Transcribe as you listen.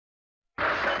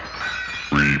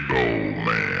Repo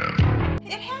Man.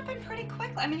 It happened pretty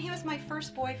quickly. I mean, he was my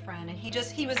first boyfriend, and he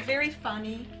was very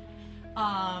funny.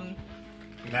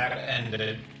 That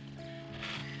ended.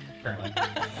 Apparently.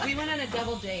 We went on a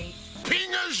double date.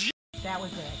 That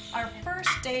was it. Our first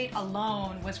date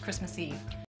alone was Christmas Eve.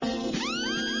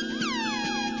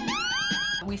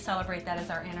 We celebrate that as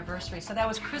our anniversary. So that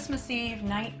was Christmas Eve,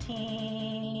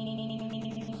 19...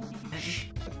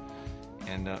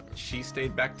 And she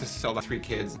stayed back to sell the 3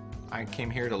 kids. I came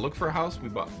here to look for a house. We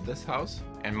bought this house.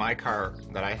 And my car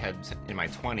that I had in my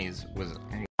 20s was...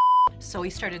 So he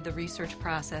started the research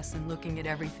process and looking at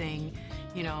everything,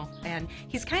 you know, and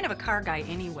he's kind of a car guy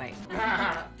anyway.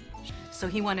 So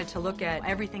he wanted to look at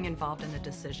everything involved in the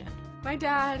decision. My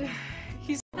dad,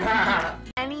 he's...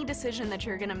 Any decision that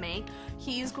you're gonna make,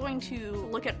 he's going to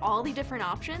look at all the different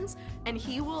options, and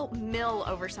he will mill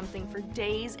over something for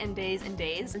days and days and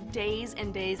days, days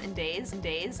and days and days and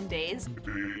days and days.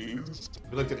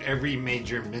 We looked at every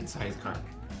major mid-sized car.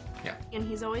 Yeah. And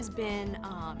he's always been,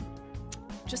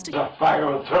 just a... The fire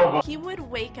will turbo. He would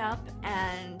wake up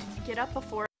and get up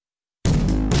before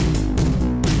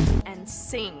and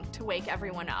sing to wake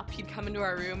everyone up. He'd come into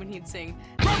our room and he'd sing,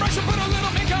 "Mom, I should put a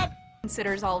little makeup!"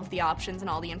 Considers all of the options and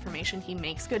all the information. He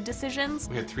makes good decisions.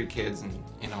 We had 3 kids and,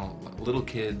 you know, little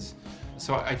kids.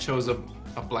 So I chose a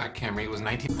black Camry. It was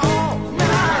 19... All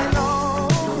night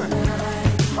long,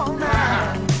 all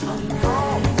night,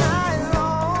 all night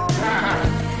long,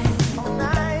 all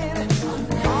night, all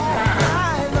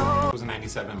night long. It was a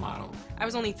 97 model. I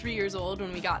was only 3 years old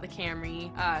when we got the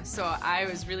Camry, so I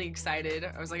was really excited.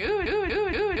 I was like, ooh, ooh, ooh,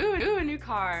 ooh, ooh, ooh, a new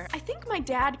car. I think my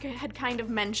dad had kind of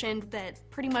mentioned that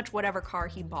pretty much whatever car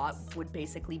he bought would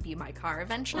basically be my car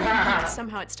eventually.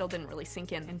 Somehow it still didn't really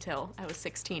sink in until I was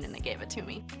 16 and they gave it to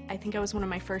me. I think I was one of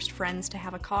my first friends to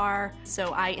have a car,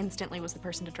 so I instantly was the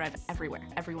person to drive it everywhere,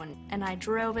 everyone. And I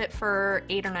drove it for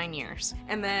 8 or 9 years.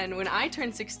 And then when I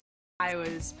turned 16, I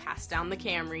was passed down the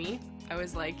Camry. I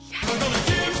was like, yeah. I'm gonna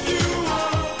give you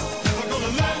up, never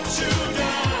gonna let you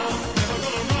down,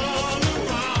 never gonna run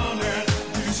around and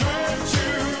desert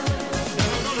you,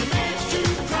 never gonna make you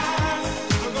cry,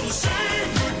 never gonna say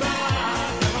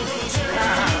goodbye, never gonna take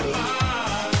your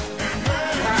life and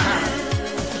hurt you,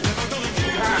 never gonna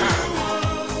give you up,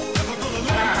 never gonna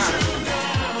let you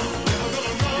down, never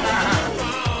gonna run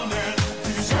around and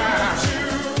desert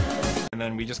you. And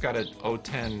then we just got a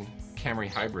 010 Camry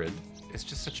Hybrid. It's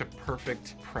just such a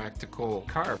perfect, practical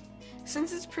car.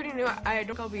 Since it's pretty new, I don't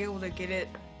think I'll be able to get it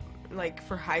like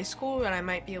for high school, and I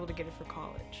might be able to get it for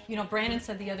college. You know, Brandon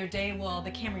said the other day, well, the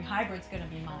Camry Hybrid's gonna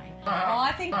be mine. That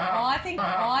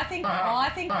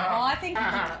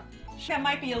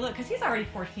might be a little, because he's already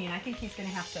 14. I think he's gonna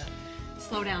have to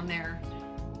slow down there.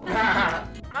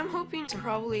 I'm hoping to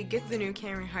probably get the new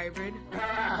Camry Hybrid.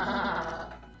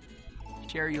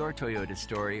 Share your Toyota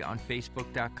story on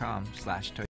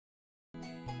Facebook.com/Toyota.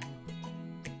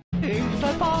 Things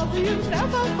that bother you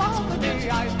never bother me.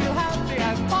 I feel happy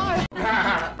and fine.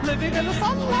 Living in the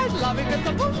sunlight, loving in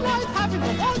the moonlight, having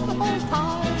a wonderful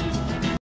time.